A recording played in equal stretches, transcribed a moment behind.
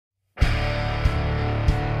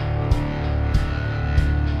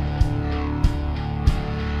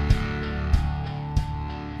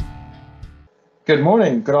Good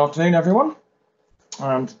morning, good afternoon, everyone,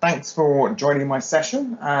 and thanks for joining my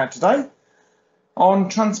session today on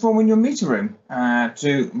transforming your meeting room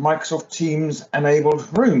to Microsoft Teams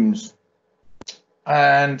enabled rooms.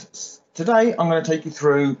 And today I'm going to take you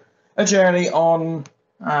through a journey on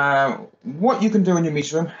what you can do in your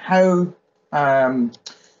meeting room, how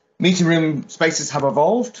meeting room spaces have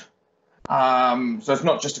evolved. So it's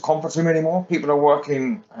not just a conference room anymore. People are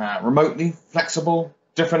working remotely, flexible,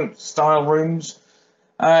 different style rooms.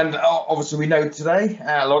 And obviously we know today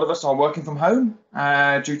a lot of us are working from home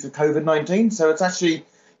due to COVID-19. So it's actually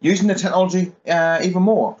using the technology even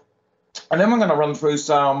more. And then we're going to run through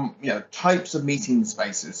some types of meeting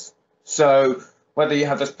spaces. So whether you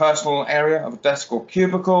have this personal area of a desk or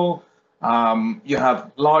cubicle, you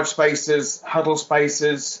have large spaces, huddle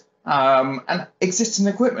spaces, and existing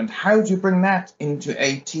equipment. How do you bring that into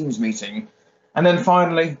a Teams meeting? And then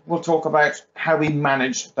finally, we'll talk about how we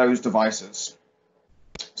manage those devices.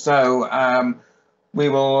 So we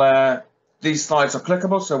will, these slides are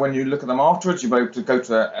clickable, so when you look at them afterwards, you'll be able to go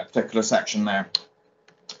to a particular section there.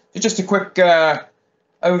 So just a quick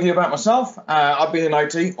overview about myself. I've been in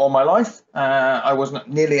IT all my life. I wasn't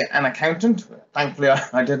nearly an accountant. Thankfully,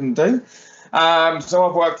 I didn't do. So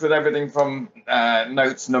I've worked with everything from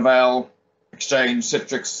Notes, Novell, Exchange,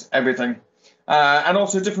 Citrix, everything. And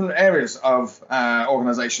also different areas of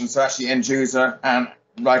organizations, so actually end user and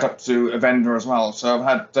right up to a vendor as well. So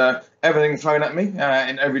I've had everything thrown at me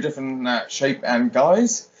in every different shape and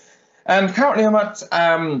guise. And currently I'm at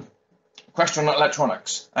Question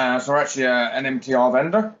Electronics. So we're actually an MTR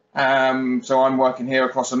vendor. So I'm working here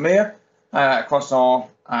across EMEA, across our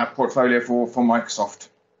portfolio for Microsoft.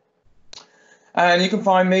 And you can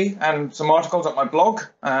find me and some articles at my blog,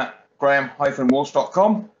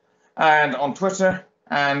 graham-walsh.com, and on Twitter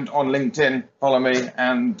and on LinkedIn. Follow me,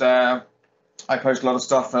 and I post a lot of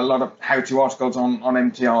stuff, a lot of how-to articles on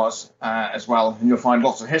MTRs as well. And you'll find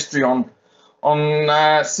lots of history on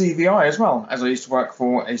CVI as well, as I used to work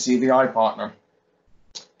for a CVI partner.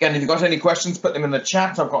 Again, if you've got any questions, put them in the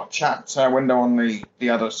chat. I've got a chat window on the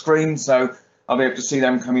other screen, so I'll be able to see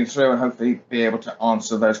them coming through and hopefully be able to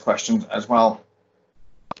answer those questions as well.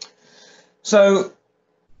 So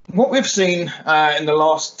what we've seen in the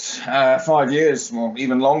last 5 years, or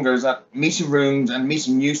even longer, is that meeting rooms and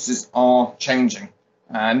meeting uses are changing.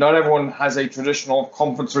 Not everyone has a traditional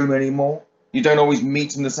conference room anymore. You don't always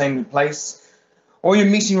meet in the same place, or you're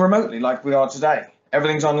meeting remotely like we are today.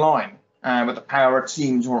 Everything's online. With the power of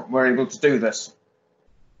Teams, we're able to do this.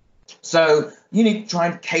 So you need to try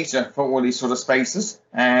and cater for all these sort of spaces.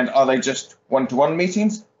 And are they just one-to-one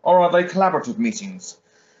meetings, or are they collaborative meetings?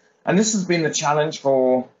 And this has been the challenge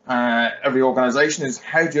for every organization, is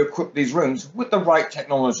how do you equip these rooms with the right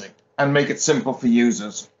technology and make it simple for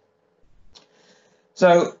users?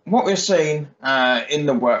 So what we're seeing in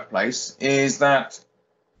the workplace is that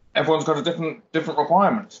everyone's got a different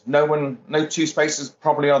requirement. No two spaces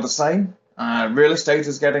probably are the same. Real estate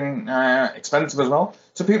is getting expensive as well.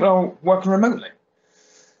 So people are working remotely.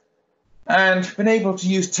 And being able to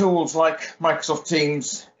use tools like Microsoft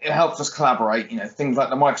Teams, it helps us collaborate, things like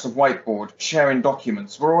the Microsoft Whiteboard, sharing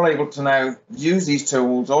documents. We're all able to now use these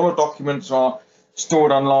tools. All the documents are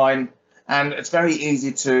stored online, and it's very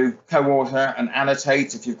easy to co-author and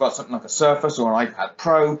annotate. If you've got something like a Surface or an iPad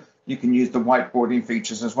Pro, you can use the whiteboarding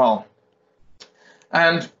features as well.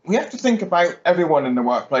 And we have to think about everyone in the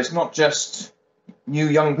workplace, not just new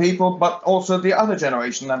young people, but also the other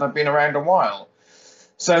generation that have been around a while.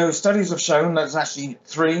 So studies have shown that there's actually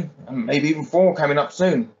 3 and maybe even 4 coming up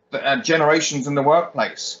soon, generations in the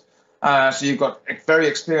workplace. So you've got very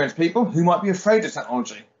experienced people who might be afraid of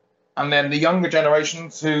technology, and then the younger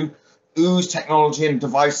generations who ooze technology and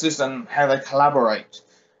devices and how they collaborate.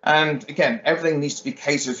 And again, everything needs to be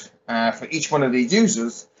catered for each one of these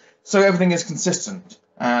users, so everything is consistent.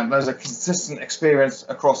 There's a consistent experience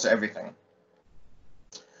across everything.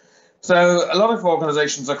 So a lot of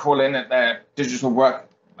organizations are calling it their digital workplace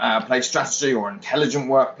strategy or intelligent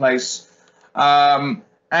workplace. And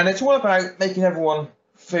it's all about making everyone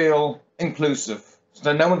feel inclusive,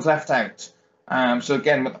 so no one's left out. So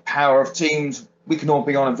again, with the power of Teams, we can all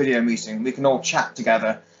be on a video meeting. We can all chat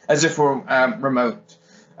together as if we're remote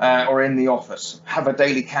or in the office, have a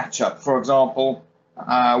daily catch-up. For example,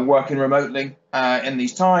 working remotely in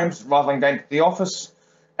these times, rather than going to the office,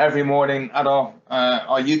 every morning at our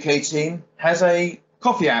UK team has a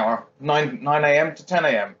coffee hour, 9 a.m. to 10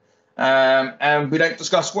 a.m. And we don't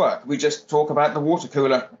discuss work. We just talk about the water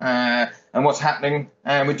cooler and what's happening.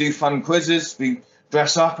 And we do fun quizzes. We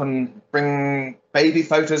dress up and bring baby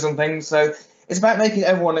photos and things. So it's about making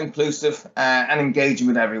everyone inclusive and engaging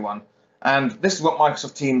with everyone. And this is what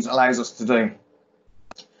Microsoft Teams allows us to do.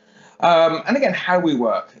 And again, how we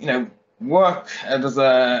work. Work, there's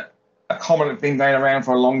a comment that's been going around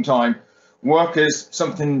for a long time. Work is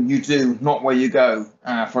something you do, not where you go,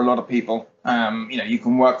 for a lot of people. You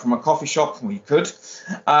can work from a coffee shop, or you could.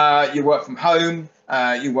 You work from home,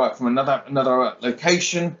 you work from another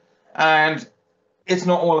location, and it's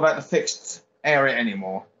not all about the fixed area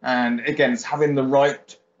anymore. And again, it's having the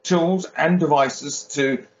right tools and devices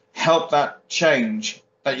to help that change,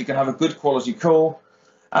 that you can have a good quality call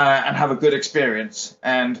and have a good experience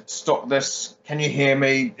and stop this. Can you hear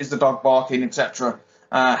me? Is the dog barking, etc.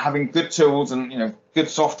 Having good tools and good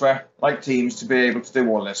software like Teams to be able to do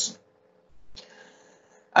all this.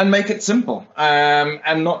 And make it simple,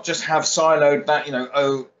 and not just have siloed that,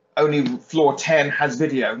 only floor 10 has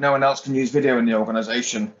video. No one else can use video in the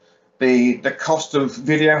organization. The cost of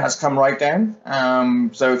video has come right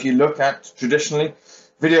down. So if you look at traditionally,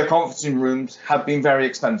 video conferencing rooms have been very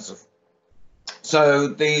expensive. So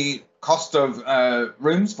the cost of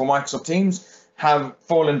rooms for Microsoft Teams have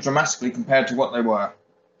fallen dramatically compared to what they were.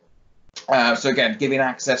 So again, giving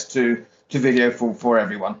access to video for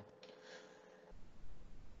everyone.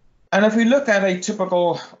 And if we look at a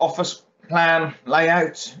typical office plan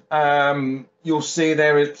layout, you'll see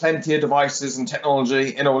there is plenty of devices and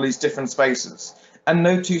technology in all these different spaces. And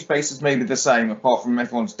no two spaces may be the same, apart from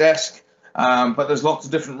everyone's desk. But there's lots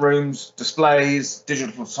of different rooms, displays,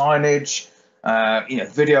 digital signage,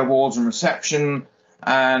 video walls and reception,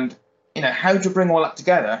 and how to bring all that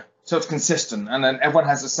together so it's consistent, and then everyone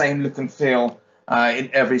has the same look and feel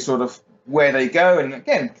in every sort of where they go, and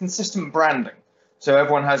again, consistent branding. So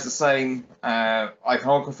everyone has the same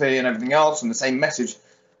iconography and everything else, and the same message,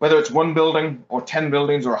 whether it's one building or 10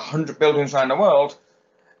 buildings or 100 buildings around the world.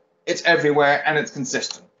 It's everywhere and it's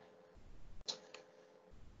consistent.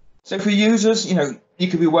 So for users, you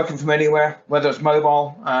could be working from anywhere, whether it's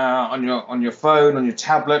mobile, on your phone, on your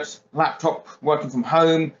tablet, laptop, working from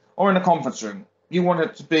home, or in a conference room. You want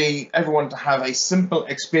it to be everyone to have a simple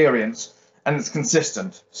experience and it's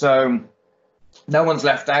consistent. So no one's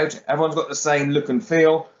left out. Everyone's got the same look and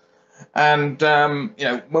feel. And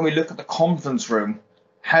when we look at the conference room,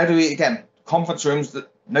 how do we, again, conference rooms that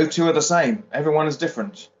no two are the same. Everyone is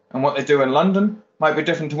different. And what they do in London might be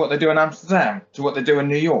different to what they do in Amsterdam, to what they do in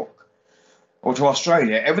New York, or to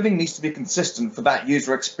Australia. Everything needs to be consistent for that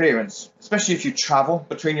user experience, especially if you travel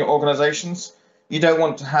between your organizations. You don't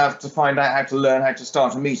want to have to find out how to learn how to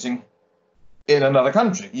start a meeting in another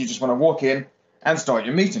country. You just want to walk in and start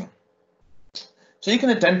your meeting. So you can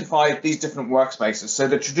identify these different workspaces. So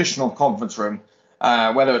the traditional conference room,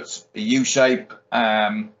 whether it's a U-shape,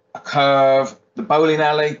 a curve, the bowling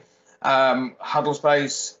alley, huddle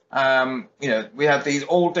space, we have these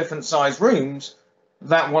all different size rooms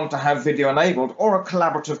that want to have video enabled or a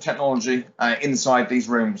collaborative technology inside these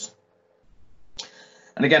rooms.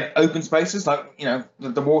 And again, open spaces like,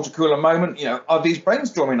 the water cooler moment, are these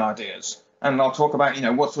brainstorming ideas? And I'll talk about,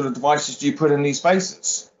 what sort of devices do you put in these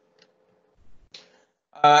spaces?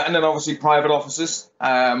 And then obviously private offices,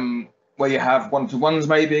 where you have one-to-ones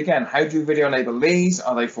maybe. Again, how do you video enable these?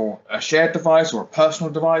 Are they for a shared device or a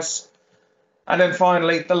personal device? And then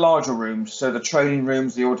finally, the larger rooms. So the training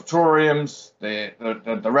rooms, the auditoriums,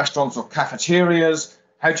 the restaurants or cafeterias.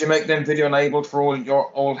 How do you make them video enabled for all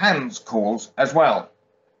your all hands calls as well?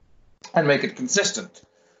 And make it consistent.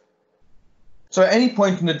 So at any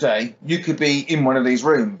point in the day, you could be in one of these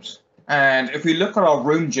rooms. And if we look at our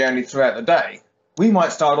room journey throughout the day, we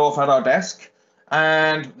might start off at our desk,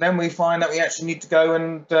 and then we find that we actually need to go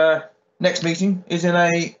and next meeting is in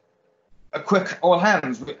a quick all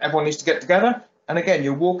hands. Everyone needs to get together. And again,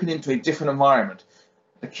 you're walking into a different environment.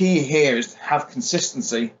 The key here is to have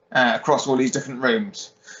consistency across all these different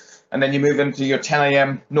rooms. And then you move into your 10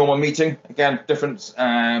 a.m. normal meeting. Again, different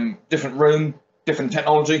room, different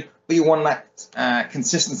technology, but you want that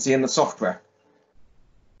consistency in the software.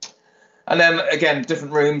 And then again,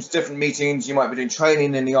 different rooms, different meetings. You might be doing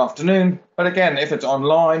training in the afternoon. But again, if it's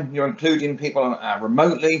online, you're including people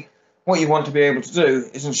remotely. What you want to be able to do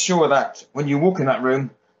is ensure that when you walk in that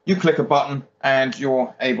room, you click a button and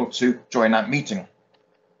you're able to join that meeting.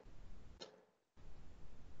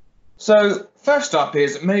 So first up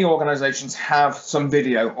is many organizations have some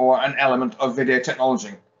video or an element of video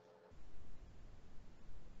technology.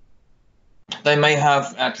 They may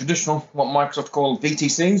have traditional, what Microsoft call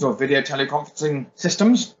VTCs or video teleconferencing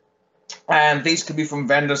systems. And these could be from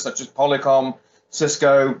vendors such as Polycom,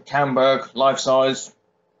 Cisco, Camberg, Lifesize,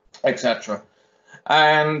 etc.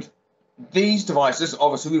 And these devices,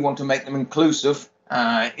 obviously, we want to make them inclusive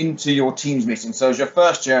into your Teams meeting. So as your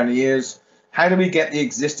first journey is, how do we get the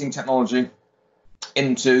existing technology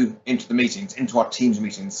into the meetings, into our Teams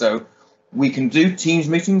meetings? So we can do Teams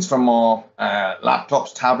meetings from our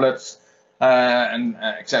laptops, tablets, and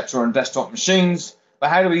etc. and desktop machines. But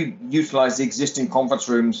how do we utilize the existing conference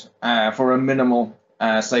rooms for a minimal,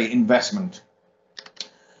 say, investment?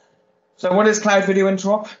 So what is Cloud Video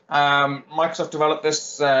Interop? Microsoft developed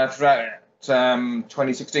this throughout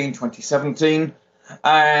 2016, 2017,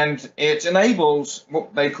 and it enables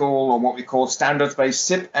what they call, or what we call, standards-based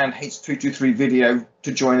SIP and H.323 video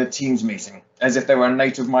to join a Teams meeting, as if they were a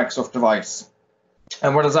native Microsoft device.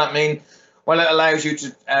 And what does that mean? Well, it allows you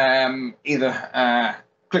to either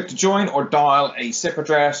click to join or dial a SIP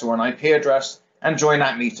address or an IP address and join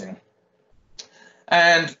that meeting.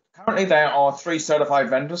 And currently there are 3 certified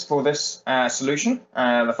vendors for this solution.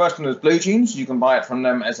 The first one is BlueJeans. You can buy it from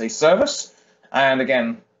them as a service. And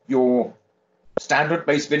again, your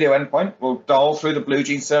standard-based video endpoint will dial through the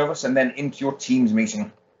BlueJeans service and then into your Teams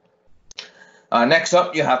meeting. Next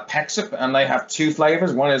up, you have Pexip, and they have 2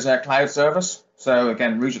 flavors. One is their cloud service. So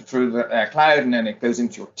again, route it through their cloud, and then it goes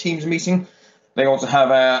into your Teams meeting. They also have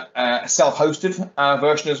a self-hosted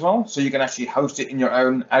version as well, so you can actually host it in your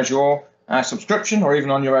own Azure subscription or even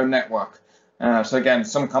on your own network. So again,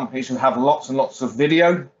 some companies who have lots and lots of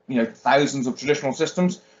video, thousands of traditional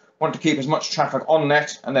systems, want to keep as much traffic on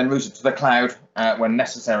net and then route it to the cloud when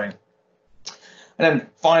necessary. And then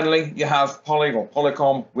finally, you have Poly or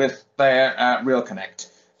Polycom with their Real Connect.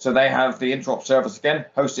 So they have the Interop service again,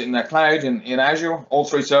 hosted in their cloud in Azure. All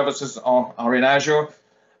 3 services are in Azure.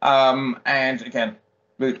 And again,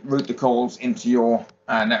 route the calls into your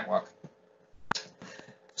network.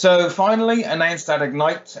 So finally, announced at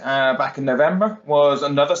Ignite back in November was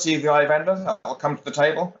another CVI vendor that will come to the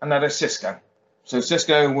table, and that is Cisco. So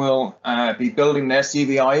Cisco will be building their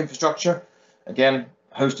CVI infrastructure, again,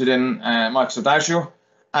 hosted in Microsoft Azure,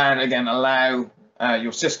 and again, allow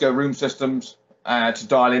your Cisco room systems to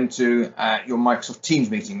dial into your Microsoft Teams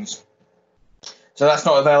meetings. So that's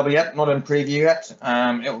not available yet, not in preview yet.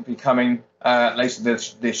 It will be coming later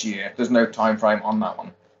this year. There's no time frame on that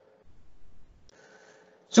one.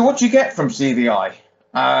 So what do you get from CVI?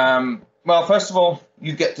 Well, first of all,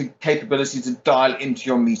 you get the capability to dial into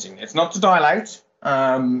your meeting. It's not to dial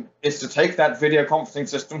out. It's to take that video conferencing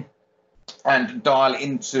system and dial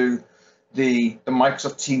into the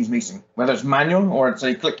Microsoft Teams meeting, whether it's manual or it's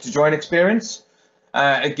a click to join experience.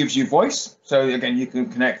 It gives you voice. So again, you can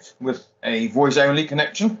connect with a voice only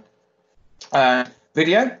connection.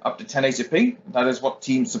 Video up to 1080p. That is what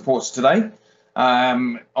Teams supports today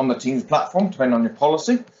on the Teams platform, depending on your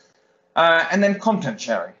policy. And then content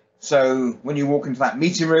sharing. So when you walk into that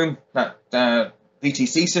meeting room, that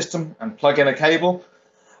VTC system, and plug in a cable,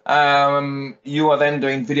 you are then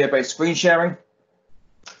doing video-based screen sharing,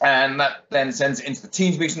 and that then sends it into the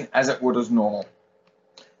Teams meeting as it would as normal.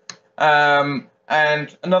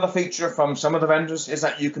 And another feature from some of the vendors is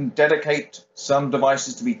that you can dedicate some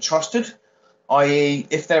devices to be trusted, i.e.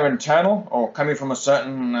 if they're internal or coming from a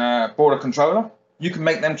certain border controller, you can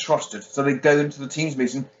make them trusted. So they go into the Teams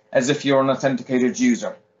meeting as if you're an authenticated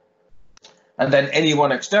user. And then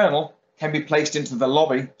anyone external can be placed into the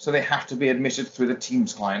lobby, so they have to be admitted through the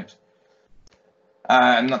Teams client.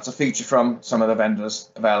 And that's a feature from some of the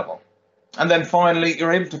vendors available. And then finally,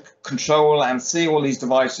 you're able to control and see all these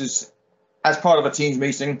devices as part of a Teams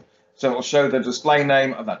meeting. So it will show the display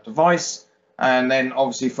name of that device. And then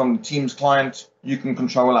obviously from the Teams client, you can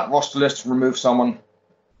control that roster list, remove someone.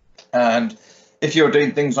 And if you're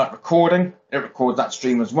doing things like recording, it records that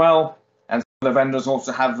stream as well. And the vendors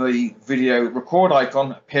also have the video record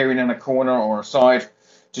icon appearing in a corner or a side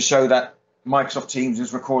to show that Microsoft Teams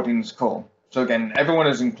is recording this call. So again, everyone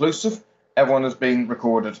is inclusive, everyone is being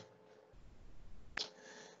recorded.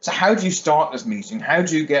 So how do you start this meeting? How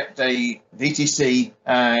do you get a VTC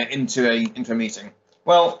into a meeting?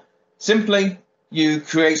 Well, simply you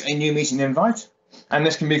create a new meeting invite, and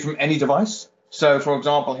this can be from any device. So for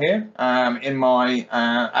example here, in my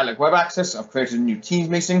Outlook Web Access, I've created a new Teams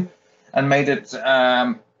meeting and made it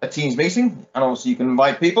a Teams meeting, and obviously you can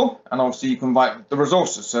invite people, and obviously you can invite the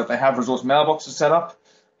resources. So if they have resource mailboxes set up,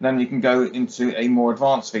 then you can go into a more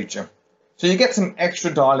advanced feature. So you get some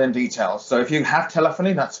extra dial-in details. So if you have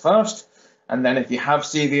telephony, that's first, and then if you have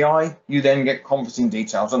CVI, you then get conferencing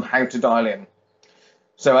details on how to dial in.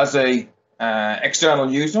 So as a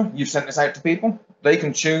external user, you've sent this out to people, they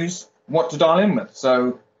can choose what to dial in with.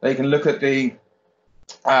 So they can look at the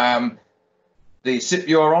SIP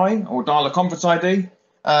URI or dial a conference ID,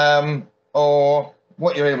 or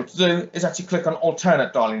what you're able to do is actually click on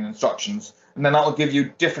alternate dialing instructions, and then that will give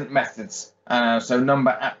you different methods. So number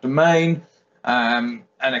at domain, and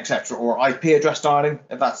etc., or IP address dialing,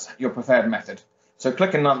 if that's your preferred method. So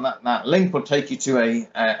clicking on that link will take you to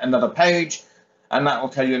another page, and that will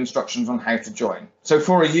tell you instructions on how to join. So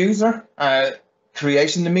for a user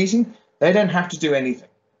creating the meeting, they don't have to do anything.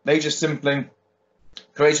 They just simply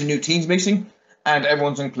create a new Teams meeting, and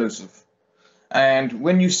everyone's inclusive. And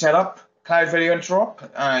when you set up Cloud Video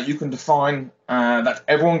Interop, you can define that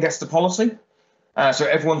everyone gets the policy, so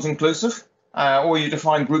everyone's inclusive, or you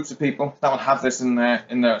define groups of people that will have this in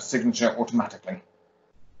their signature automatically.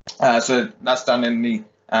 So that's done in the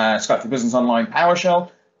Skype for Business Online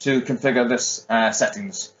PowerShell to configure this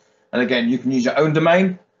settings. And again, you can use your own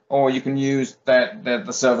domain, or you can use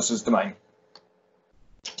the service's domain.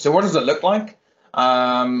 So what does it look like?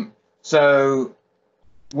 So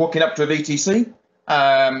walking up to a VTC,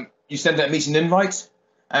 you send out a meeting invite,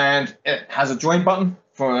 and it has a join button.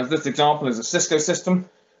 For this example, is a Cisco system,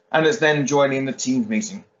 and it's then joining the Teams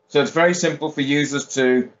meeting. So it's very simple for users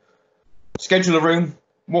to schedule a room,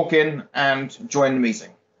 walk in, and join the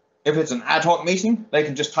meeting. If it's an ad hoc meeting, they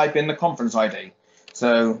can just type in the conference ID.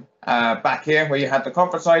 So back here where you had the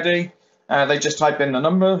conference ID, they just type in the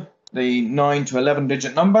number, the 9 to 11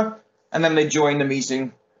 digit number, and then they join the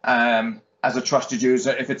meeting as a trusted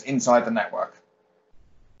user if it's inside the network.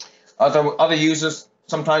 Other users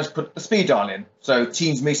sometimes put the speed dial in. So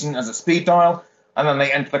Teams meeting as a speed dial, and then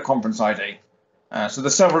they enter the conference ID. So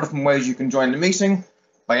there's several different ways you can join the meeting: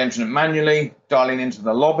 by entering it manually, dialing into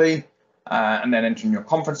the lobby, and then entering your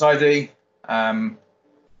conference ID,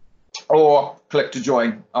 or click to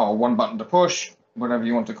join, or one button to push, whatever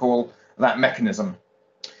you want to call that mechanism.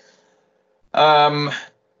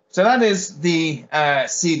 So that is the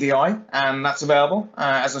CVI, and that's available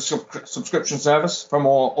as a subscription service from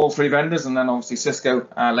all three vendors, and then obviously Cisco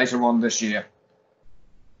later on this year.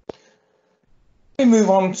 We move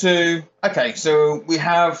on to, okay, so we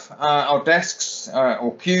have our desks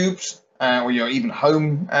or cubes or your even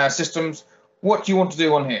home systems. What do you want to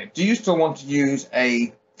do on here? Do you still want to use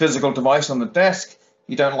a physical device on the desk?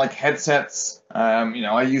 You don't like headsets?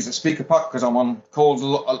 I use a speaker puck because I'm on calls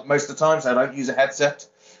most of the time, so I don't use a headset.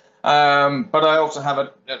 But I also have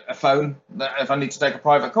a phone that if I need to take a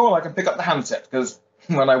private call, I can pick up the handset, because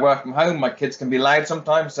when I work from home, my kids can be loud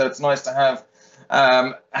sometimes, so it's nice to have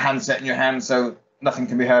a handset in your hand so nothing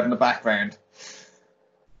can be heard in the background.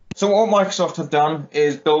 So what Microsoft have done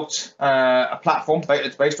is built a platform.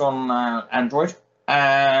 It's based on Android,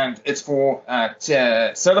 and it's for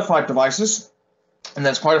certified devices, and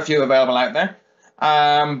there's quite a few available out there.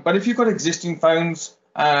 But if you've got existing phones,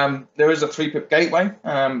 there is a 3-pip gateway,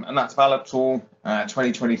 and that's valid till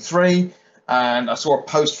 2023. And I saw a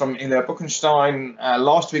post from Ilya Buchenstein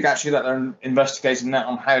last week, actually, that they're investigating that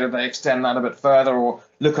on how do they extend that a bit further or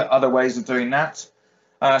look at other ways of doing that.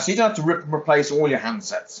 So you don't have to rip and replace all your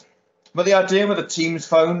handsets. But the idea with a Teams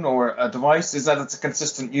phone or a device is that it's a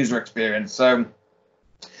consistent user experience. So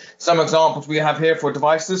some examples we have here for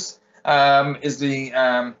devices is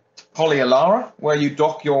the Poly Alara, where you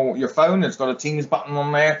dock your phone. It's got a Teams button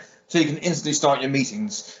on there, so you can instantly start your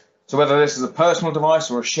meetings. So whether this is a personal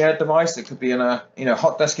device or a shared device, it could be in a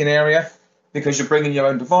hot desking area, because you're bringing your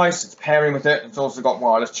own device, it's pairing with it, it's also got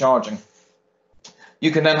wireless charging.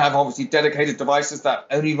 You can then have obviously dedicated devices that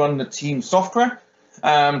only run the Teams software,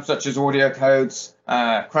 such as Audio Codes,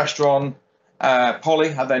 Crestron, Poly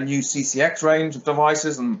have their new CCX range of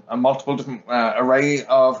devices and a multiple different array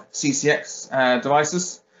of CCX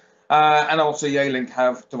devices. And also Yealink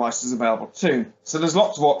have devices available too. So there's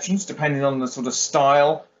lots of options depending on the sort of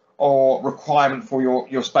style or requirement for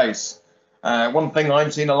your space. One thing I'm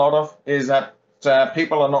seeing a lot of is that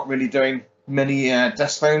people are not really doing many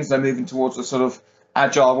desk phones. They're moving towards a sort of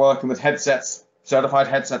agile working with headsets, certified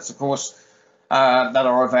headsets, of course, that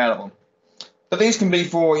are available. But these can be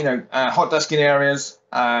for hot desking areas,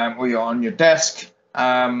 or you're on your desk.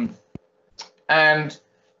 And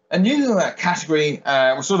a new category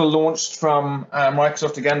was sort of launched from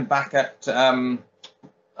Microsoft again back at I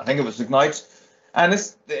think it was Ignite, and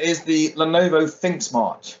this is the Lenovo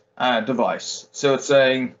ThinkSmart device. So it's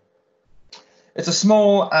a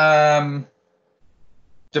small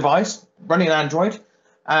device running Android,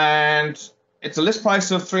 and it's a list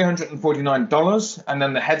price of $349, and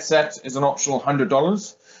then the headset is an optional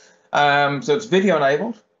 $100. So it's video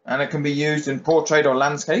enabled, and it can be used in portrait or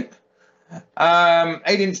landscape.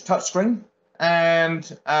 8-inch touchscreen,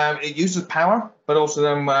 and it uses power, but also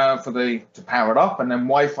then to power it up, and then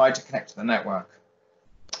Wi-Fi to connect to the network.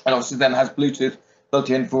 And obviously then has Bluetooth built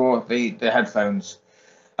in for the headphones.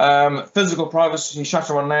 Physical privacy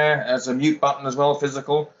shutter on there, as a mute button as well,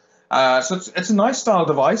 physical. So it's a nice style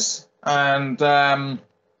device, and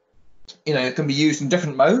it can be used in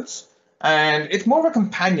different modes, and it's more of a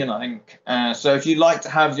companion, I think. So if you like to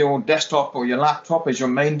have your desktop or your laptop as your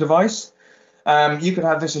main device, you could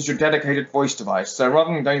have this as your dedicated voice device. So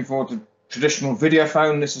rather than going for the traditional video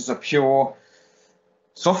phone, this is a pure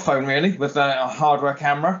soft phone really with a hardware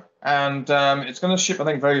camera, and it's going to ship, I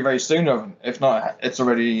think, very, very soon. If not, it's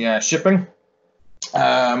already shipping.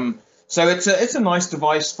 So it's a nice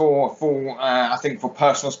device for I think for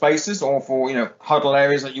personal spaces, or for huddle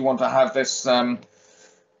areas that you want to have this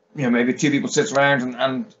maybe two people sit around,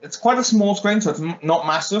 and it's quite a small screen, so it's not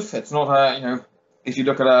massive. It's not if you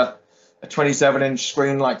look at a 27-inch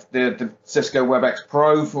screen like the Cisco WebEx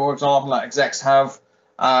Pro, for example, that execs have.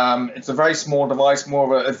 It's a very small device,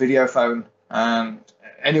 more of a video phone. And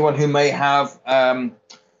anyone who may have, I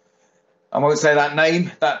won't say that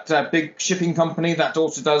name, that big shipping company that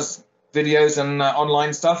also does videos and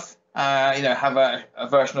online stuff, have a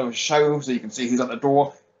version of a show so you can see who's at the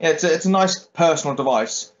door. Yeah, it's a nice personal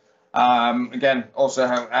device. Again, also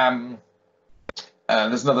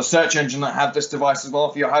there's another search engine that had this device as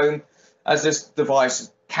well for your home, as this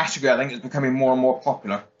device category, I think, is becoming more and more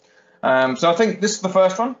popular. So I think this is the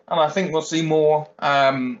first one, and I think we'll see more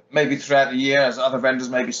maybe throughout the year as other vendors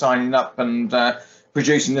may be signing up and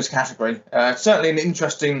producing this category. It's certainly an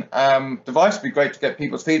interesting device. It'd be great to get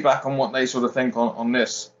people's feedback on what they sort of think on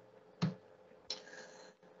this.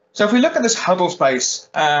 So if we look at this huddle space,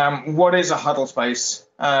 what is a huddle space?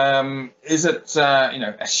 Is it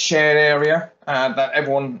a shared area that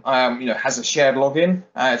everyone has a shared login?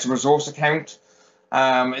 It's a resource account.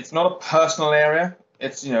 It's not a personal area.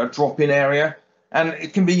 It's a drop-in area, and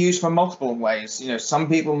it can be used for multiple ways. Some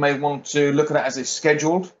people may want to look at it as a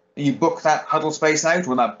scheduled. You book that huddle space out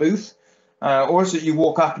or that booth, or is it you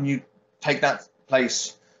walk up and you take that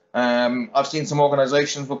place? I've seen some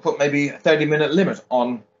organisations will put maybe a 30-minute limit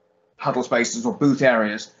on huddle spaces or booth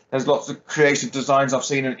areas. There's lots of creative designs I've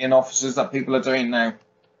seen in offices that people are doing now.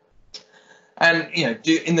 And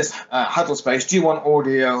in this huddle space, do you want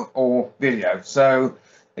audio or video? So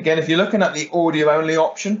again, if you're looking at the audio only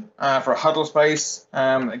option for a huddle space,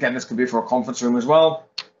 again, this could be for a conference room as well.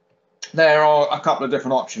 There are a couple of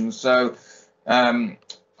different options. So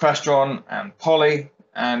Crestron and Poly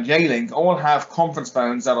and Yealink all have conference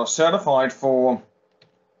phones that are certified for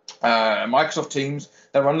Microsoft Teams.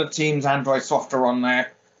 They run the Teams Android software on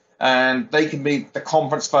there, and they can be the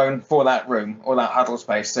conference phone for that room or that huddle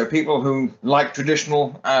space. So people who like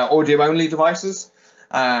traditional audio-only devices,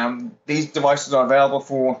 these devices are available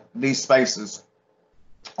for these spaces.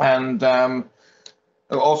 And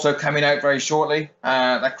also coming out very shortly,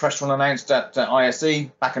 that Crestron announced at ISE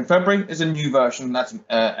back in February, is a new version. That's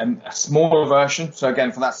a smaller version. So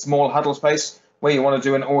again, for that small huddle space where you want to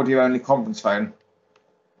do an audio-only conference phone.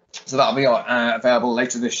 So that'll be available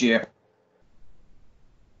later this year.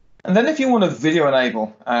 And then if you want to video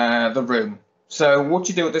enable the room, so what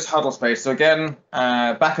you do with this huddle space. So again,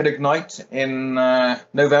 back at Ignite in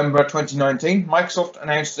November 2019, Microsoft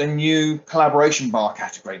announced a new collaboration bar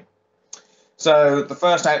category. So the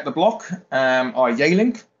first out the block are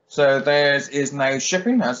Yealink. So theirs is now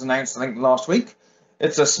shipping, as announced, I think, last week.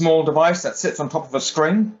 It's a small device that sits on top of a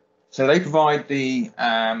screen. So they provide the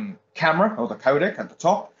camera or the codec at the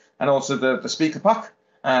top, and also the speaker puck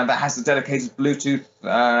that has the dedicated Bluetooth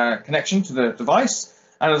connection to the device,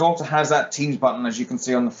 and it also has that Teams button, as you can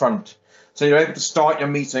see on the front. So you're able to start your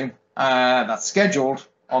meeting that's scheduled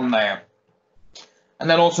on there. And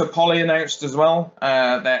then also Poly announced as well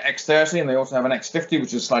their X30, and they also have an X50,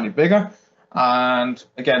 which is slightly bigger. And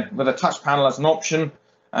again, with a touch panel as an option,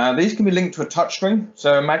 these can be linked to a touchscreen.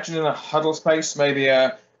 So imagine in a huddle space, maybe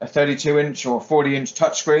a 32-inch or 40-inch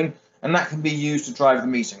touchscreen, and that can be used to drive the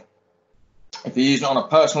meeting. If you're using it on a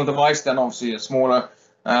personal device, then obviously a smaller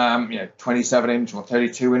 27-inch or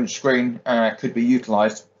 32-inch screen could be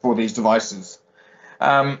utilized for these devices.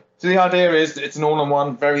 So the idea is that it's an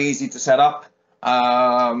all-in-one, very easy to set up.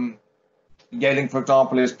 Yealink, for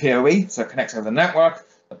example, is PoE, so it connects over the network.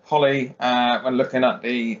 The Poly, when looking at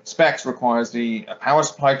the specs, requires the power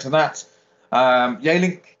supply to that.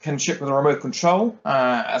 Yealink can ship with a remote control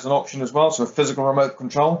as an option as well, so a physical remote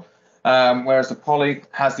control. Whereas the Poly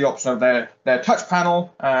has the option of their touch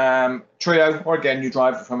panel, Trio, or again, you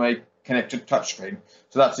drive it from a connected touchscreen.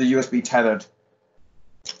 So that's a USB tethered.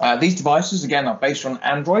 These devices, again, are based on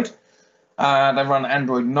Android. They run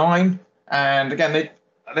Android 9, and again,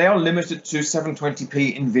 they are limited to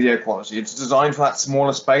 720p in video quality. It's designed for that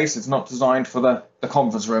smaller space. It's not designed for the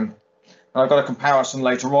conference room. And I've got a comparison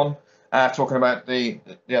later on, talking about the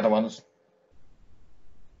other ones.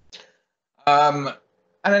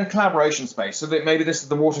 And then collaboration space. So that maybe this is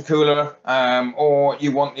the water cooler, or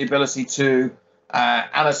you want the ability to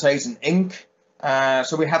annotate and ink.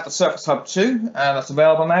 So we have the Surface Hub 2 that's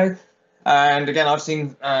available now. And again, I've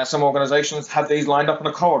seen some organizations have these lined up in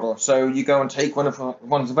a corridor. So you go and take one of the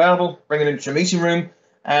ones available, bring it into your meeting room,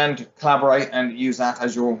 and collaborate and use that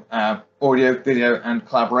as your audio, video, and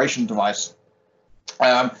collaboration device.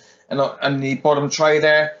 And the bottom tray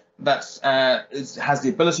there, has the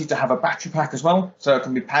ability to have a battery pack as well, so it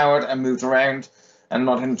can be powered and moved around and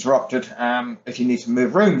not interrupted. If you need to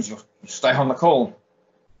move rooms, you'll stay on the call.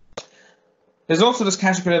 There's also this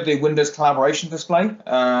category of the Windows collaboration display,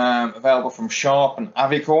 available from Sharp and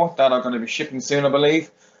Avicor, that are going to be shipping soon, I believe.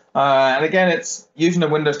 And again, it's using a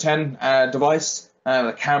Windows 10 device,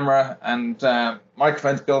 the camera and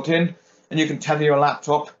microphones built in, and you can tether your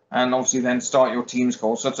laptop and obviously then start your Teams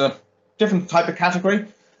call. So it's a different type of category.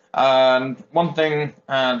 And one thing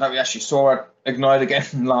that we actually saw at Ignite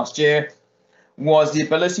again last year was the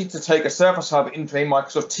ability to take a Surface Hub into a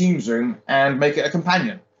Microsoft Teams room and make it a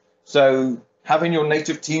companion. So having your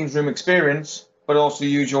native Teams room experience, but also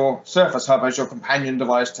use your Surface Hub as your companion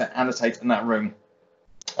device to annotate in that room.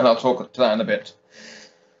 And I'll talk to that in a bit.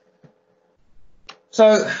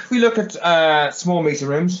 So if we look at small meeting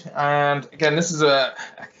rooms, and again, this is a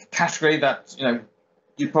category that,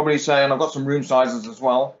 you'd probably say, and I've got some room sizes as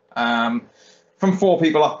well, from 4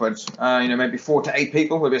 people upwards, maybe 4 to 8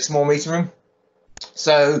 people would be a small meeting room.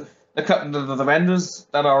 So the vendors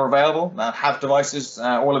that are available, that have devices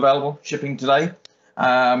all available, shipping today,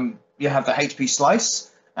 you have the HP Slice,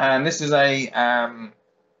 and this is a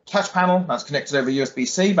touch panel that's connected over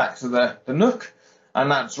USB-C back to the NUC, and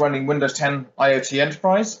that's running Windows 10 IoT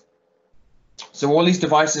Enterprise. So all these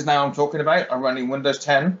devices now I'm talking about are running Windows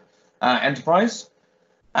 10 Enterprise,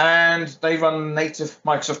 and they run native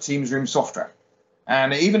Microsoft Teams Room software.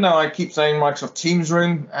 And even though I keep saying Microsoft Teams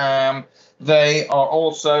Room, they are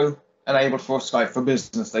also enabled for Skype for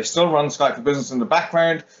Business. They still run Skype for Business in the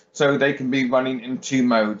background, so they can be running in 2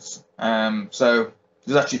 modes. So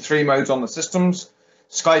there's actually 3 modes on the systems.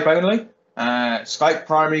 Skype only, Skype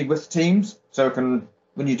primary with Teams, so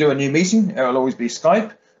when you do a new meeting, it will always be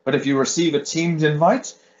Skype. But if you receive a Teams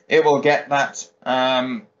invite, it will get that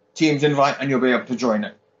Teams invite and you'll be able to join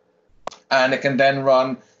it. And it can then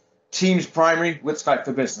run Teams primary with Skype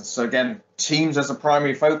for Business. So again, Teams as a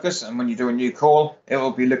primary focus, and when you do a new call, it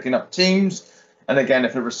will be looking up Teams. And again,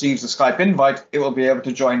 if it receives a Skype invite, it will be able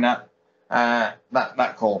to join that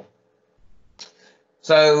call.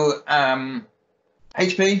 So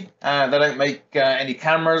HP, they don't make any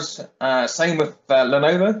cameras. Same with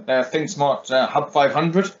Lenovo, their ThinkSmart Hub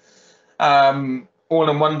 500,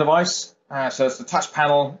 all-in-one device. So it's the touch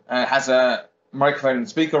panel, has a microphone and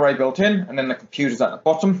speaker array built in, and then the computer's at the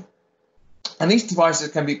bottom. And these devices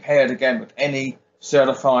can be paired again with any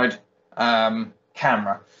certified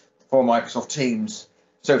camera for Microsoft Teams.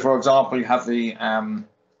 So for example, you have the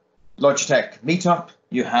Logitech Meetup,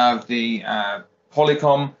 you have the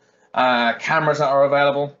Polycom cameras that are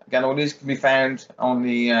available. Again, all these can be found on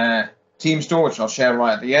the Team store, which I'll share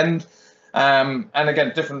right at the end. And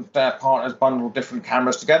again, different partners bundle different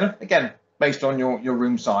cameras together, again, based on your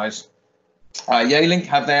room size. Yealink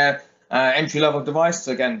have their entry-level device,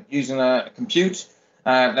 so again, using a compute,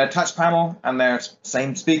 their touch panel and their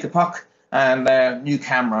same speaker puck and their new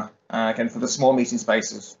camera, again, for the small meeting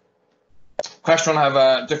spaces. Crestron have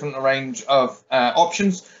a different range of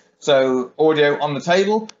options, so audio on the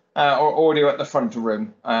table or audio at the front of the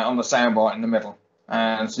room on the soundbar in the middle.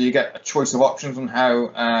 And so you get a choice of options on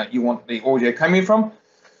how you want the audio coming from.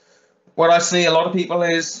 What I see a lot of people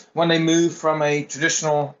is when they move from a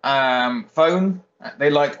traditional phone,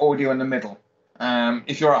 they like audio in the middle.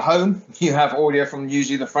 If you're at home, you have audio from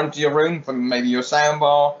usually the front of your room, from maybe your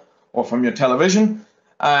soundbar or from your television.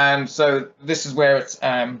 And so this is where it's,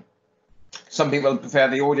 some people prefer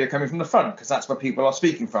the audio coming from the front because that's where people are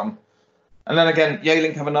speaking from. And then again,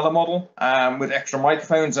 Yealink have another model with extra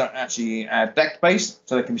microphones that are actually deck-based,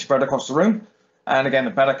 so they can be spread across the room. And again, a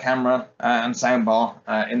better camera and soundbar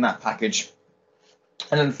in that package.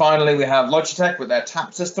 And then finally, we have Logitech with their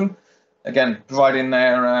tap system, again, providing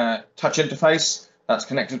their touch interface that's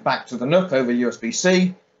connected back to the NUC over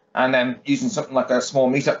USB-C, and then using something like a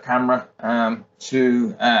small meetup camera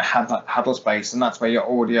to have that huddle space, and that's where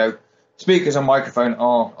your audio speakers and microphone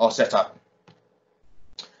are set up.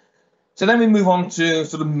 So then we move on to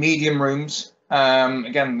sort of medium rooms.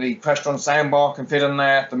 Again, the Crestron soundbar can fit in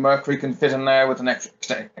there, the Mercury can fit in there with an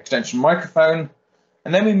extension microphone.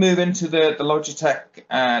 And then we move into the Logitech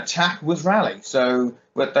TAC with Rally. So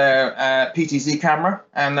with their PTZ camera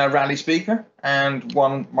and their Rally speaker and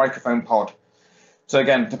one microphone pod. So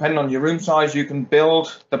again, depending on your room size, you can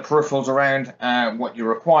build the peripherals around what you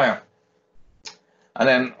require. And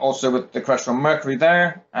then also with the Crestron Mercury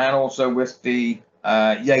there, and also with the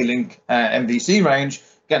Yealink MVC range,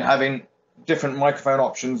 again, having different microphone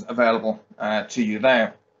options available to you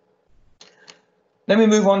there. Then we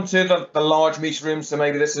move on to the large meeting rooms. So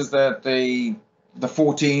maybe this is the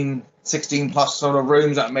 14, 16 plus sort of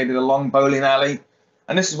rooms, that maybe the long bowling alley.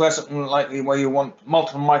 And this is where something likely where you want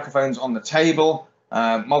multiple microphones on the table,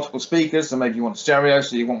 multiple speakers. So maybe you want stereo,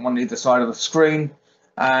 so you want one on either side of the screen.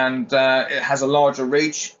 And it has a larger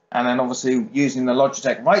reach. And then obviously using the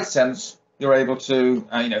Logitech RightSense, you're able to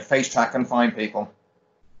face track and find people.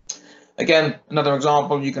 Again, another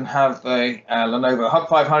example, you can have the Lenovo Hub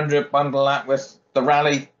 500, bundle that with the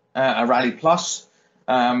Rally, a Rally Plus,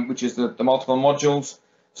 which is the multiple modules.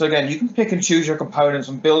 So again, you can pick and choose your components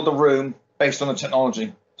and build a room based on the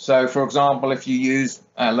technology. So for example, if you use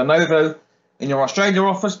Lenovo in your Australia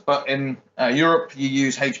office, but in Europe you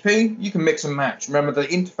use HP, you can mix and match. Remember, the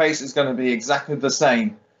interface is going to be exactly the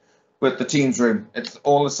same with the Teams room. It's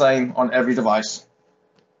all the same on every device.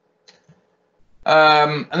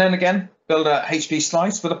 And then again, build a HP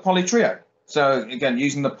slice for the Poly Trio. So again,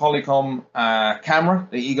 using the Polycom camera,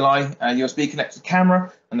 the Eagle Eye USB connected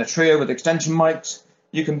camera, and the Trio with extension mics,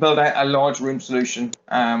 you can build out a large room solution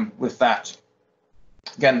with that.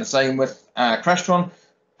 Again, the same with Crestron.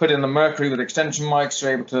 Put in the Mercury with extension mics,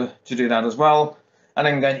 you're able to do that as well. And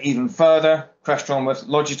then again, even further, Crestron with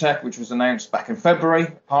Logitech, which was announced back in February,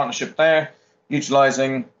 partnership there,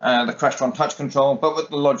 utilizing the Crestron touch control, but with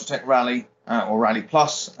the Logitech Rally or Rally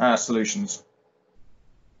Plus solutions.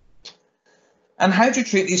 And how do you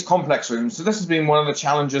treat these complex rooms? So this has been one of the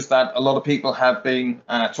challenges that a lot of people have been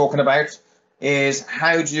talking about, is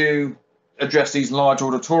how do you address these large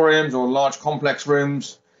auditoriums or large complex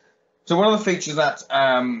rooms? So one of the features that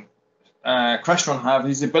Crestron have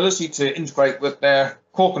is the ability to integrate with their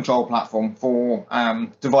core control platform for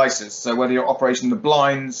devices. So whether you're operating the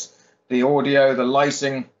blinds, the audio, the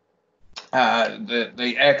lighting,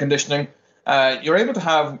 the air conditioning, you're able to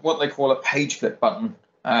have what they call a page flip button.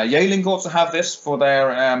 Yealink also have this for their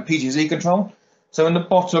PTZ control. So in the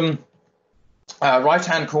bottom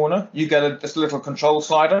right-hand corner, you get this little control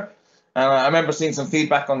slider. I remember seeing some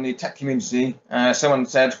feedback on the tech community. Someone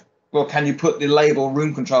said, well, can you put the label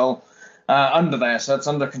room control under there? So it's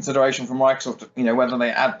under consideration from Microsoft, whether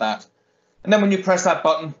they add that. And then when you press that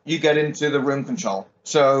button, you get into the room control.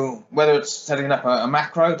 So whether it's setting up a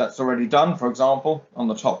macro that's already done, for example, on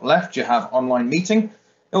the top left, you have online meeting.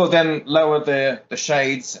 It will then lower the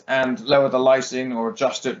shades and lower the lighting or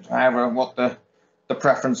adjust it, however, what the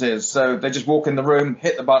preference is. So they just walk in the room,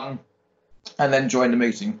 hit the button, and then join the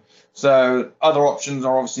meeting. So other options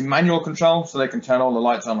are obviously manual control, so they can turn all the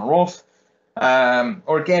lights on or off.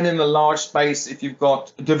 Or again, in the large space, if you've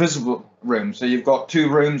got a divisible room, so you've got two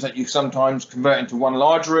rooms that you sometimes convert into one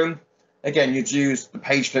large room, again, you'd use the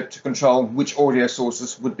page flip to control which audio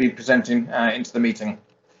sources would be presenting into the meeting.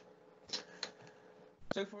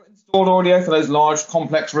 So for installed audio for those large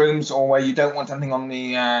complex rooms, or where you don't want anything on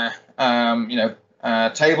the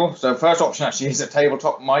table, so first option actually is a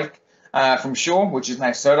tabletop mic from Shure, which is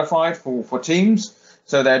now certified for Teams.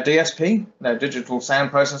 So their DSP, their digital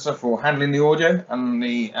sound processor for handling the audio, and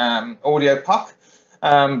the audio puck.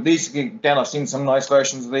 These, again, I've seen some nice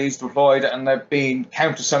versions of these deployed, and they've been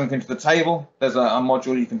countersunk into the table. There's a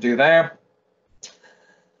module you can do there.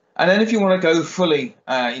 And then if you want to go fully,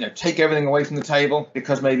 take everything away from the table,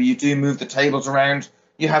 because maybe you do move the tables around,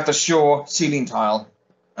 you have the Shure ceiling tile.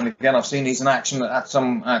 And again, I've seen these in action at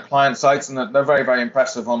some client sites, and they're very, very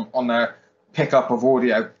impressive on their pickup of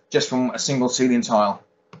audio just from a single ceiling tile.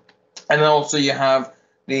 And then also you have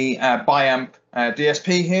the Biamp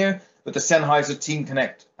DSP here with the Sennheiser Team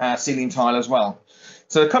Connect ceiling tile as well.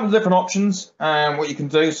 So a couple of different options, what you can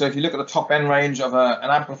do. So if you look at the top end range of an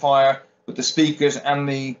amplifier with the speakers and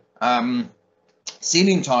the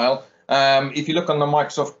ceiling tile, if you look on the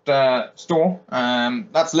Microsoft store,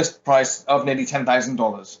 that's list price of nearly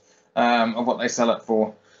 $10,000 of what they sell it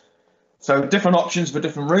for. So different options for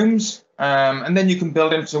different rooms, and then you can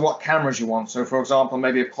build into what cameras you want. So for example,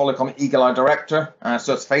 maybe a Polycom Eagle Eye Director,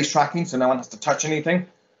 so it's face tracking, so no one has to touch anything.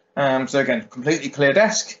 So again, completely clear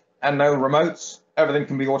desk and no remotes. Everything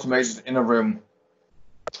can be automated in a room.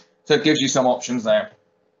 So it gives you some options there.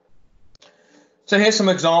 So here's some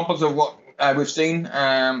examples of what we've seen,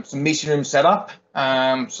 some meeting room setup.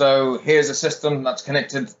 So here's a system that's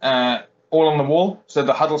connected all on the wall, so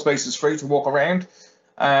the huddle space is free to walk around.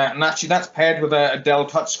 And actually that's paired with a Dell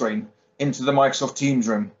touchscreen into the Microsoft Teams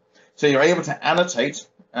room. So you're able to annotate.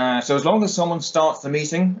 So as long as someone starts the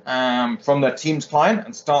meeting from their Teams client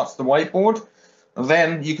and starts the whiteboard,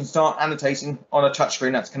 then you can start annotating on a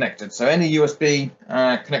touchscreen that's connected. So any USB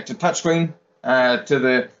connected touchscreen to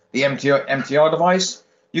the MTR device,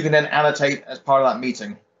 you can then annotate as part of that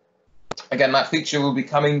meeting. Again, that feature will be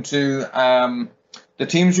coming to the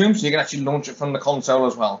Teams room, so you can actually launch it from the console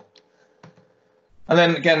as well. And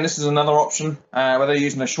then again, this is another option where they're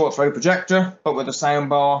using a short throw projector, but with a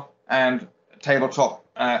soundbar and a tabletop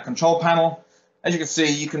control panel. As you can see,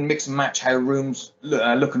 you can mix and match how rooms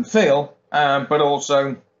look and feel, but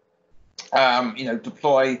also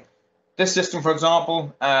deploy this system, for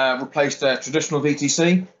example, replaced a traditional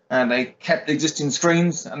VTC, and they kept the existing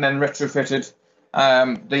screens and then retrofitted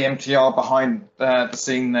the MTR behind the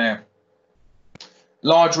scene there.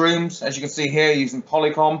 Large rooms, as you can see here, using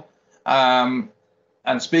Polycom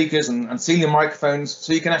and speakers and ceiling microphones,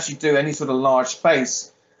 so you can actually do any sort of large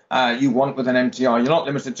space you want with an MTR. You're not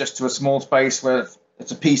limited just to a small space where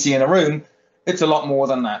it's a PC in a room. It's a lot more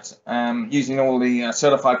than that. Using all the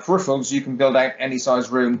certified peripherals, you can build out any size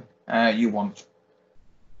room you want.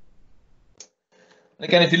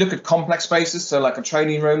 Again, if you look at complex spaces, so like a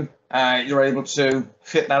training room, you're able to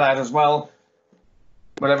fit that out as well.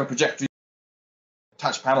 Whatever projector,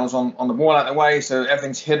 touch panels on the wall out the way, so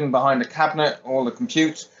everything's hidden behind a cabinet or the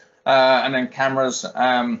compute, and then cameras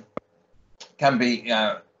can be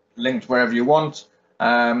linked wherever you want.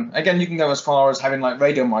 Again, you can go as far as having like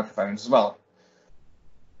radio microphones as well.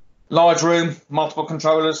 Large room, multiple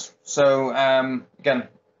controllers, so again,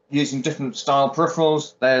 using different style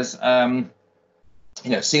peripherals. There's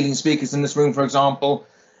ceiling speakers in this room, for example,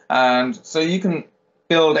 and so you can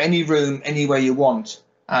build any room anywhere you want,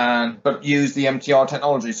 but use the MTR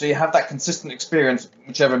technology, so you have that consistent experience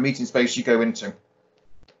whichever meeting space you go into.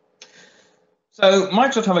 So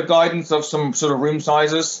Microsoft have a guidance of some sort of room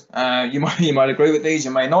sizes. You might agree with these,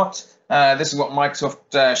 you may not. This is what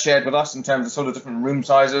Microsoft shared with us in terms of sort of different room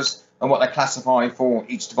sizes and what they classify for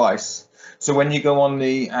each device. So when you go on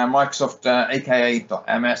the Microsoft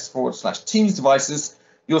aka.ms/Teams devices,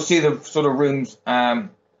 you'll see the sort of rooms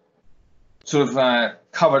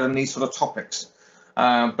covered in these sort of topics.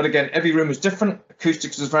 But again, every room is different.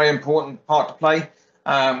 Acoustics is a very important part to play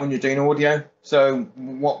when you're doing audio. So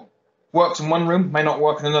what works in one room may not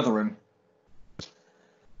work in another room.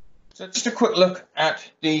 So just a quick look at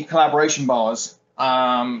the collaboration bars.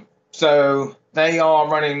 So they are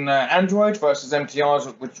running Android versus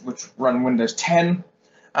MTRs, which run Windows 10.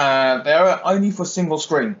 They're only for single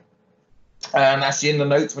screen. And actually in the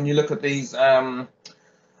notes, when you look at these slides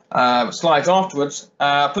afterwards,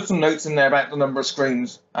 put some notes in there about the number of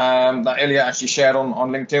screens that Ilya actually shared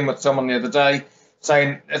on LinkedIn with someone the other day,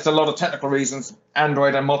 saying it's a lot of technical reasons,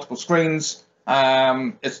 Android and multiple screens.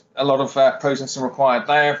 It's a lot of processing required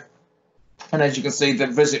there. And as you can see, the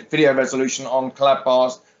video resolution on collab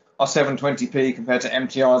bars are 720p compared to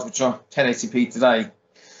MTRs, which are 1080p today.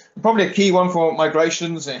 Probably a key one for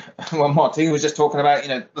migrations. Well, Martin was just talking about,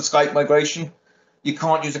 the Skype migration. You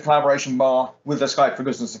can't use a collaboration bar with a Skype for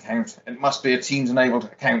Business account. It must be a Teams-enabled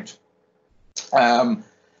account.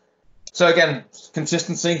 So again,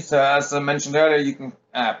 consistency. So as I mentioned earlier, you can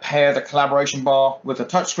pair the collaboration bar with a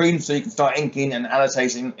touchscreen, so you can start inking and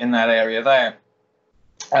annotating in that area there.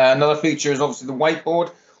 Another feature is obviously the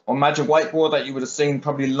whiteboard or Magic Whiteboard that you would have seen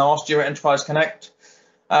probably last year at Enterprise Connect.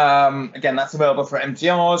 Again, that's available for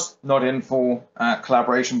MTRs, not in for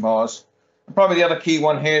collaboration bars. And probably the other key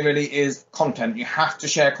one here really is content. You have to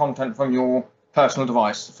share content from your personal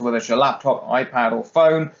device. So whether it's your laptop, iPad or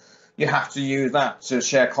phone, you have to use that to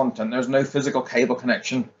share content. There's no physical cable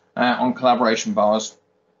connection on collaboration bars.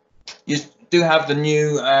 You do have the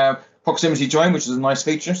new proximity join, which is a nice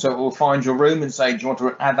feature. So it will find your room and say, do you want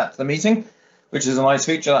to add that to the meeting? Which is a nice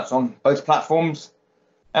feature. That's on both platforms.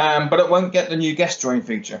 But it won't get the new guest join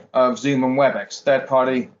feature of Zoom and WebEx,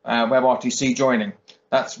 third-party WebRTC joining.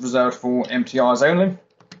 That's reserved for MTRs only.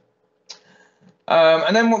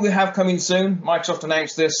 And then what we have coming soon, Microsoft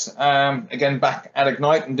announced this again back at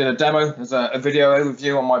Ignite and did a demo. There's a video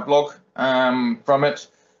overview on my blog from it.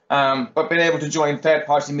 But being able to join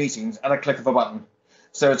third-party meetings at a click of a button.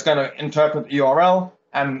 So it's going to interpret the URL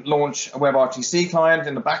and launch a WebRTC client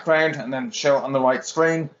in the background and then show it on the right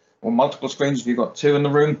screen, or multiple screens if you've got two in the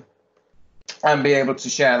room, and be able to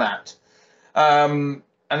share that. And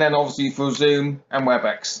then obviously for Zoom and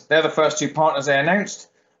WebEx. They're the first two partners they announced,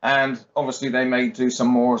 and obviously they may do some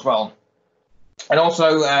more as well. And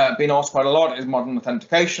also being asked quite a lot is modern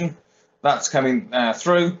authentication. That's coming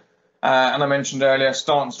through. And I mentioned earlier,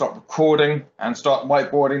 start and stop recording and start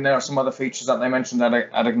whiteboarding. There are some other features that they mentioned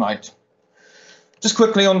at Ignite. Just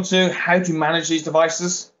quickly on to how to manage these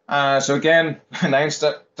devices. So again, announced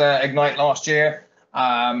at Ignite last year,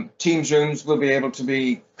 Teams rooms will be able to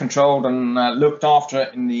be controlled and looked after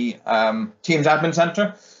in the Teams Admin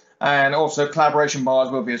Center, and also collaboration bars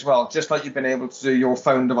will be as well, just like you've been able to do your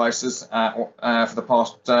phone devices for the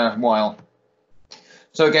past while.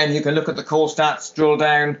 So again, you can look at the call stats, drill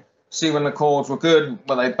down, see when the calls were good,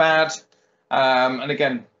 were they bad, and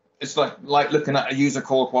again, it's like looking at a user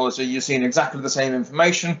call quality. You're seeing exactly the same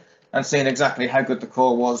information and seeing exactly how good the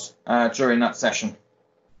call was during that session.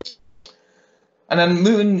 And then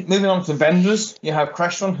moving on to vendors, you have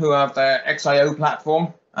Crestron, who have their XIO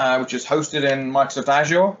platform, which is hosted in Microsoft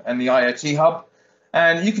Azure and the IoT Hub.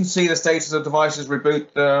 And you can see the status of devices,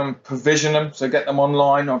 reboot them, provision them, so get them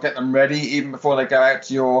online or get them ready even before they go out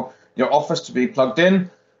to your office to be plugged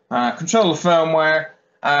in, control the firmware,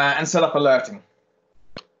 and set up alerting.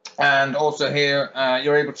 And also here,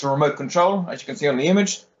 you're able to remote control, as you can see on the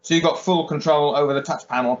image. So you've got full control over the touch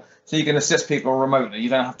panel, so you can assist people remotely. You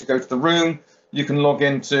don't have to go to the room. You can log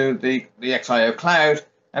into the XIO Cloud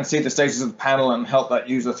and see the status of the panel and help that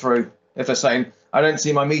user through if they're saying, I don't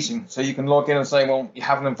see my meeting. So you can log in and say, well, you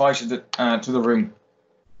haven't invited it to the room.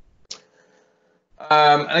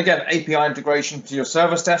 And again, API integration to your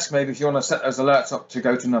service desk, maybe if you want to set those alerts up to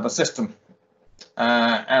go to another system.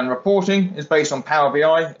 And reporting is based on Power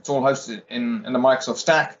BI. It's all hosted in the Microsoft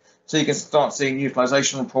stack. So you can start seeing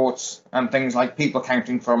utilization reports and things like people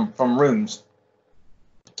counting from rooms.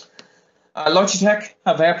 Logitech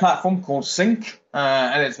have their platform called Sync,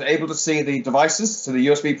 and it's able to see the devices, so the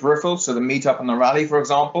USB peripherals, so the Meetup and the Rally, for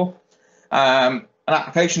example. An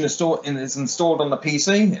application is installed on the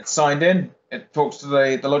PC, it's signed in, it talks to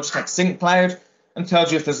the Logitech Sync Cloud and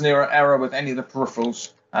tells you if there's an error with any of the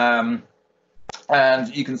peripherals.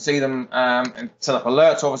 And you can see them and set up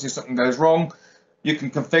alerts. Obviously, if something goes wrong, you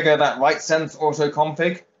can configure that right sense auto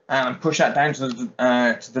config and push that down to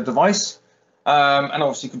the device. And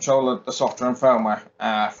obviously control the software and firmware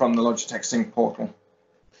from the Logitech Sync portal.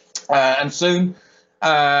 And soon,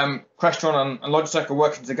 Crestron and Logitech are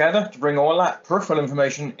working together to bring all that peripheral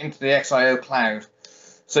information into the XIO Cloud.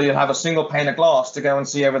 So you'll have a single pane of glass to go and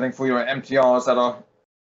see everything for your MTRs that are.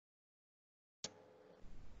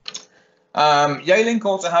 Yealink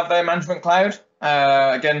also have their management cloud.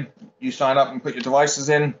 Again, you sign up and put your devices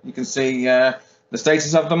in. You can see the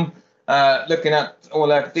status of them. Looking at all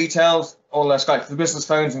their details, all their Skype for Business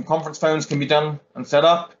phones and conference phones can be done and set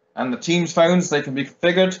up, and the Teams phones, they can be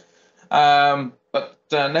configured, but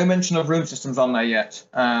no mention of room systems on there yet.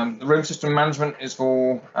 The room system management is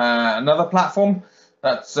for another platform,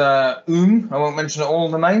 that's I won't mention it all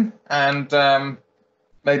the name, and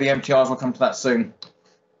maybe MTRs will come to that soon.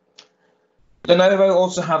 Lenovo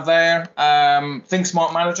also have their Think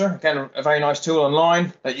Smart Manager, again a very nice tool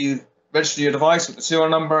online that you register your device with the serial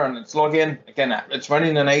number and its login. Again, it's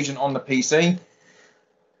running an agent on the PC.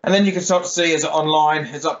 And then you can start to see, is it online,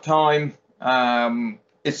 its uptime,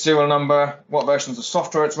 its serial number, what versions of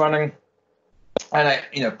software it's running,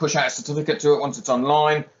 and push out a certificate to it once it's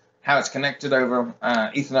online, how it's connected over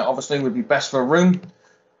Ethernet obviously would be best for a room.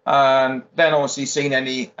 And then obviously seeing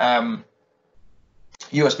any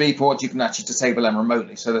USB ports, you can actually disable them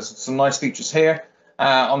remotely. So there's some nice features here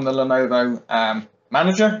on the Lenovo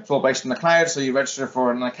Manager. It's all based in the cloud, so you register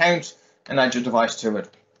for an account and add your device to it.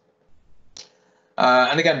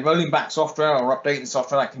 And again, rolling back software or updating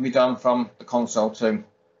software, that can be done from the console too.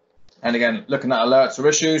 And again, looking at alerts or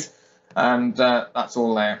issues, and that's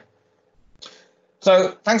all there.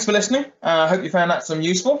 So thanks for listening. I hope you found that some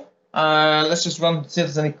useful. Let's just run, see if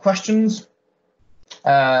there's any questions.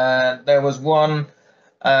 There was one.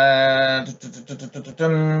 Yeah,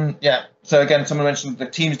 so again, someone mentioned the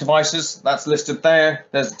Teams devices, that's listed there.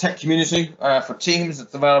 There's a tech community for Teams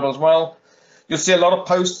that's available as well. You'll see a lot of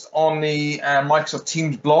posts on the Microsoft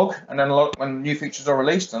Teams blog, and then when new features are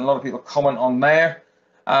released, and a lot of people comment on there.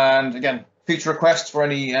 And again, feature requests for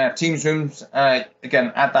any Teams rooms,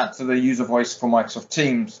 again, add that to the user voice for Microsoft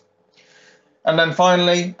Teams. And then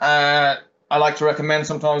finally, I like to recommend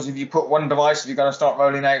sometimes if you put one device, if you're going to start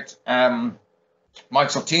rolling out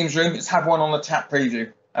Microsoft Teams Room, is have one on the tap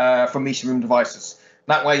preview for meeting room devices.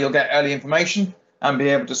 That way you'll get early information and be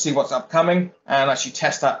able to see what's upcoming and actually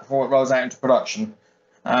test that before it rolls out into production.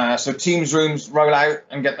 So Teams Rooms roll out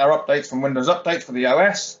and get their updates from Windows Update for the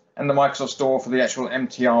OS and the Microsoft Store for the actual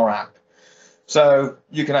MTR app. So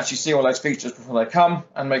you can actually see all those features before they come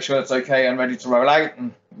and make sure it's okay and ready to roll out,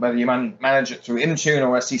 and whether you manage it through Intune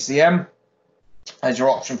or SCCM as your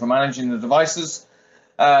option for managing the devices.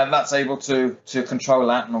 That's able to control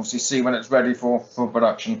that and obviously see when it's ready for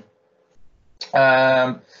production.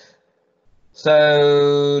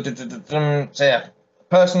 So yeah,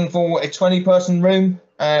 person for a 20-person room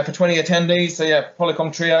for 20 attendees. So yeah,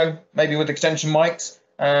 Polycom Trio, maybe with extension mics.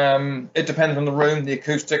 It depends on the room, the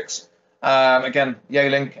acoustics. Again,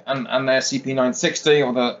 Yealink and their CP960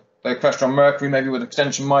 or the Crestron Mercury, maybe with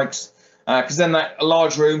extension mics. Because then a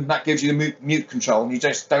large room, that gives you the mute control. You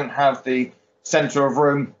just don't have the center of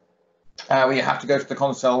room where you have to go to the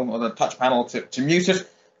console or the touch panel to mute it.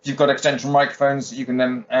 If you've got extension microphones, you can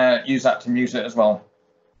then use that to mute it as well.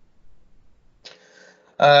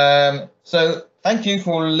 So thank you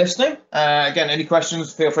for listening. Again, any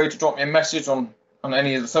questions, feel free to drop me a message on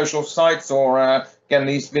any of the social sites, or again,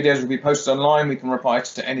 these videos will be posted online. We can reply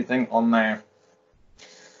to anything on there.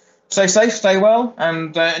 Stay safe, stay well,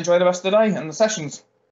 and enjoy the rest of the day and the sessions.